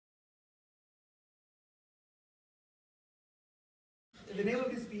The name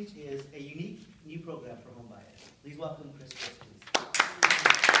of his speech is A Unique New Program for Home Buyers. Please welcome Chris Fritz, please.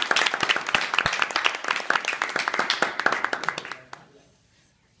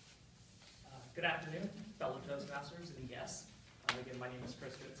 Good afternoon, fellow Toastmasters and guests. Again, my name is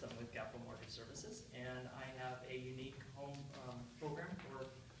Chris Fritz. I'm with Capital Mortgage Services, and I have a unique home program for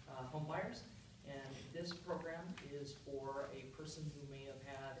home buyers. And this program is for a person who may have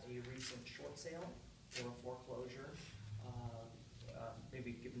had a recent short sale or a foreclosure,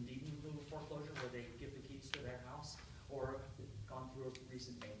 maybe given deed in lieu of foreclosure where they give the keys to their house, or gone through a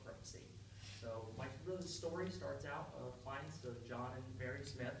recent bankruptcy. So my story starts out of clients of John and Mary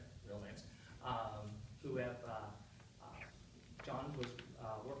Smith, real names, who have, John was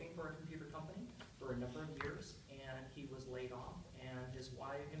working for a computer company for a number of years, and he was laid off, and his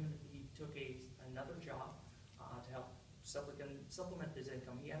wife, he took another job to help supplement his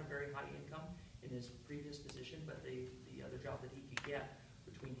income. He had a very high income in his previous position, but the other job that he could get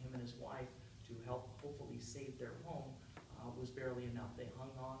between him and his wife to help hopefully save their home was barely enough. They hung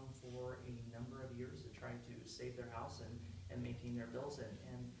on for a number of years to try to save their house and maintain their bills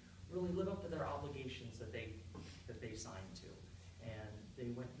and really live up to their obligations that they signed to. And they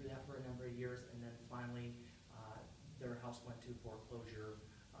went through that for a number of years, and then finally their house went to foreclosure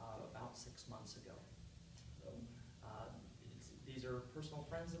about 6 months ago. So these are personal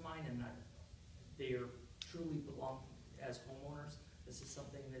friends of mine, and they are truly belong as homeowners. This is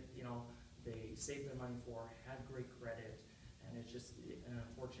something that, you know, they saved their money for, had great credit, and it's just an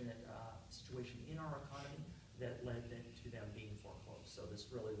unfortunate situation in our economy that led to them being foreclosed. So this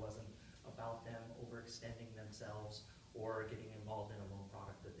really wasn't about them overextending themselves or getting involved in a loan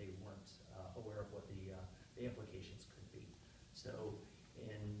product that they weren't aware of what the implications could be. So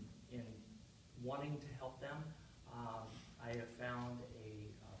in wanting to help them, I have found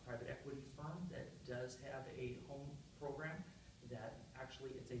a private equity firm that does have a home program that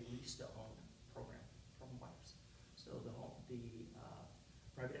actually it's a lease-to-own program for home buyers. So the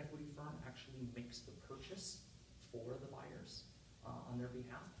private equity firm actually makes the purchase for the buyers on their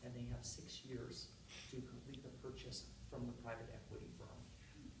behalf, and they have 6 years to complete the purchase from the private equity firm.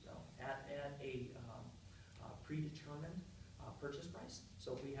 So at a predetermined purchase price.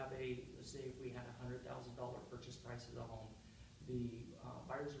 So if we have let's say if we had a $100,000 purchase price of the home, the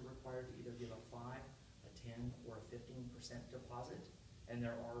buyers are required to either give a 5, a 10, or a 15% deposit, and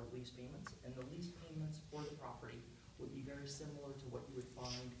there are lease payments. And the lease payments for the property would be very similar to what you would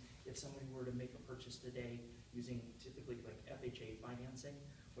find if somebody were to make a purchase today using typically like FHA financing,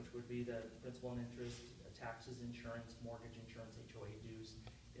 which would be the principal and interest, taxes, insurance, mortgage insurance, HOA dues,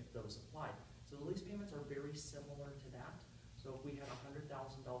 if those applied. So the lease payments are very similar to that. So if we had a $100,000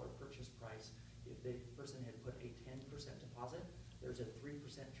 purchase price, if the person had put a 10% deposit, there's a 3%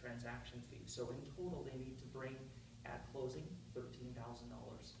 transaction fee. So in total, they need to bring at closing $13,000,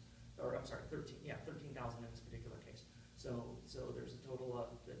 or I'm sorry, 13,000 in this particular case. So there's a total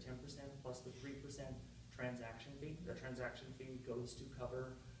of the 10% plus the 3% transaction fee. The transaction fee goes to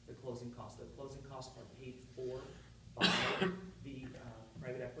cover the closing costs. The closing costs are paid for by the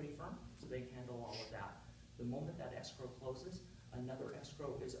private equity firm, so they handle all of that. The moment that escrow closes, another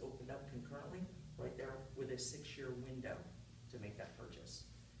escrow is opened up concurrently right there with a 6-year window to make that purchase.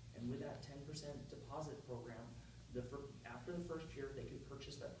 And with that 10% deposit program, after the first year, they could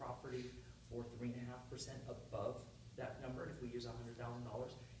purchase that property for 3.5% above that number. If we use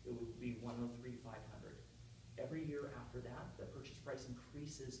 $100,000, it would be $103,500. Every year after that, the purchase price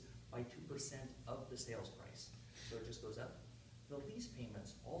increases by 2% of the sales price. So it just goes up. The lease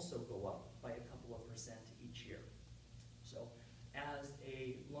payments also go up by a couple of percent each year. So as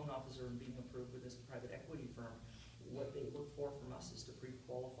a loan officer and being approved with this private equity firm, what they look for from us is to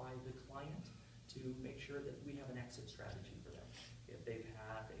pre-qualify the client to make sure that we have an exit strategy for them. If they've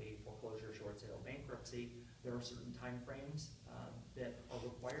had a foreclosure, short sale, bankruptcy, there are certain time frames that are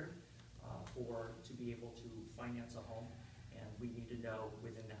required to be able to finance a home, and we need to know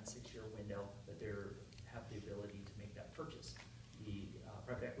within that 6-year window that they have the ability to make that purchase. The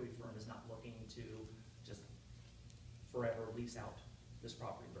private equity firm is not looking to just forever lease out this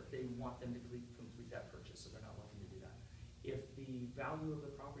property, but they want them to complete that purchase, so they're not looking to do that. If the value of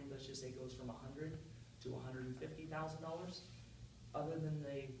the property, let's just say, goes from $100,000 to $150,000, other than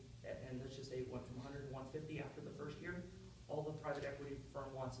and let's just say it went from $100,000 to $150,000 after the first year, all the private equity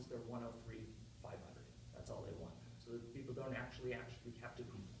firm wants is their $103,500. That's all they want. So that people don't actually have to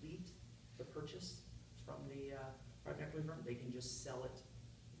complete the purchase from the private equity firm. They can just sell it.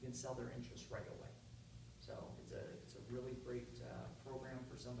 You can sell their interest right away. So it's a really great program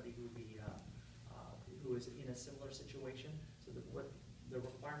for somebody who is in a similar situation. So what the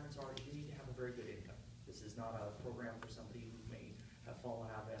requirements are, you need to have a very good income. This is not a program for somebody who may have have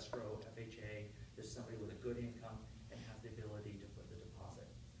fallen out of escrow, FHA, is somebody with a good income and has the ability to put the deposit.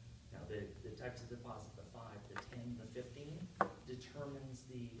 Now, the types of deposit, the 5, the 10, the 15, determines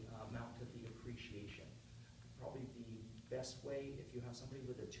the amount of the appreciation. Probably the best way, if you have somebody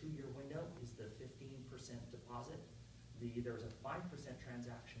with a 2-year window, is the 15% deposit. There's a 5%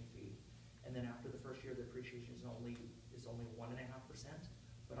 transaction fee, and then after the first year, the appreciation is only 1.5%,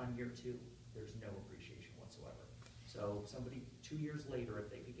 but on year 2, there's no appreciation whatsoever. So somebody 2 years later,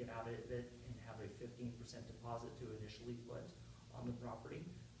 if they could get out of it and have a 15% deposit to initially put on the property,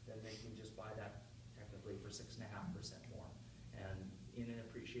 then they can just buy that technically for 6.5% more. And in an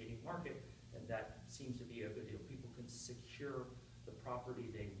appreciating market, and that seems to be a good deal. People can secure the property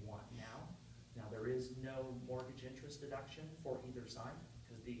they want now. Now, there is no mortgage interest deduction for either side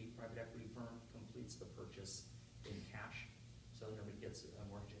because the private equity firm completes the purchase in cash, so nobody gets a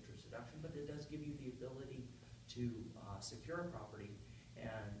mortgage interest deduction, but it does give you the ability to secure a property,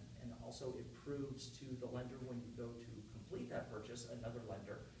 and also it proves to the lender when you go to complete that purchase, another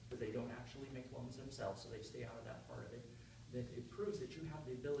lender, but they don't actually make loans themselves, so they stay out of that part of it, that it proves that you have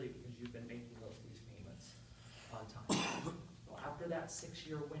the ability because you've been making those lease payments on time. Well, after that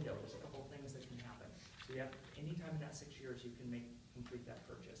 6-year window, there's a couple of things that can happen. So you have, anytime in that 6 years, you can complete that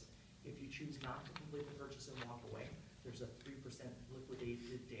purchase. If you choose not to complete the purchase and walk away, there's a 3%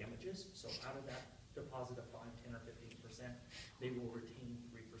 liquidated damages. So out of that deposit of 5, 10, or 15%, they will retain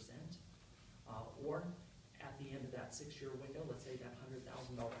 3%. Or at the end of that 6-year window, let's say that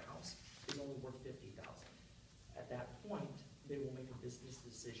 $100,000 house is only worth $50,000. At that point, they will make a business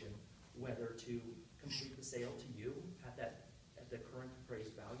decision whether to complete the sale to you at the current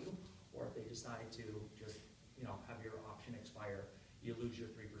appraised value, or if they decide to just have your option expire, you lose your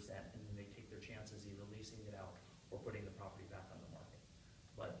 3%, and then they take their chances either leasing it out or putting the property back on the market.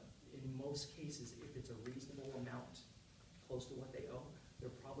 But in most cases, if it's a reasonable amount close to what they owe,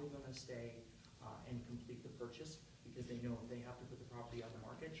 they're probably going to stay and complete the purchase because they know if they have to put the property on the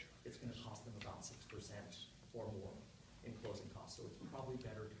market, it's going to cost them about 6% or more in closing costs. So it's probably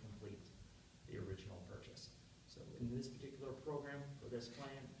better to complete the original purchase. So in this particular program for this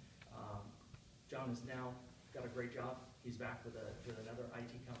client, John has now got a great job. He's back with another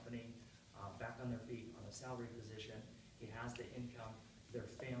IT company, back on their feet on a salary position. He has the income. Their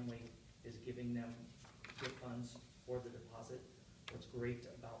family is giving them gift funds for the deposit. What's great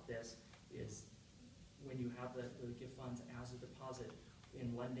about this is when you have the gift funds as a deposit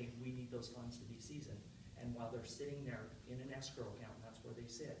in lending, we need those funds to be seasoned. And while they're sitting there in an escrow account, and that's where they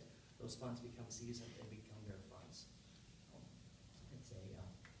sit, those funds become seasoned and become their funds.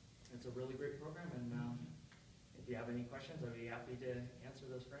 It's a really great program, and if you have any questions, I'd be happy to answer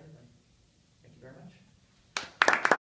those for anybody. Thank you very much.